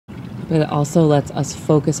But it also lets us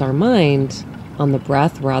focus our mind on the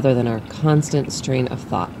breath rather than our constant strain of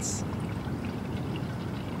thoughts.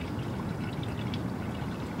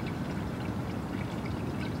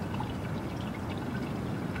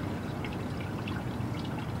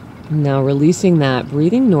 Now releasing that,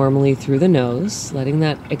 breathing normally through the nose, letting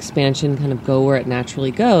that expansion kind of go where it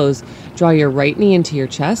naturally goes. Draw your right knee into your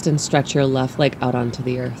chest and stretch your left leg out onto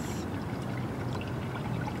the earth.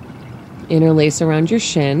 Interlace around your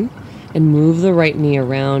shin and move the right knee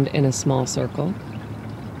around in a small circle.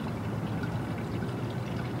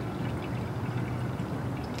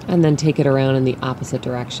 And then take it around in the opposite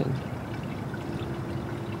direction.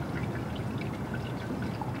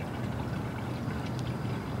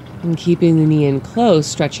 And keeping the knee in close,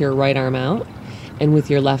 stretch your right arm out. And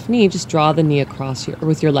with your left knee, just draw the knee across or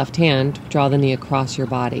with your left hand, draw the knee across your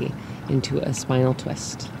body into a spinal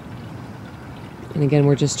twist. And again,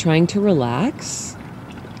 we're just trying to relax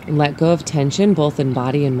and let go of tension, both in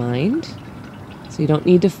body and mind. So you don't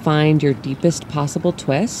need to find your deepest possible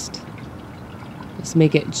twist. Just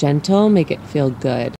make it gentle, make it feel good.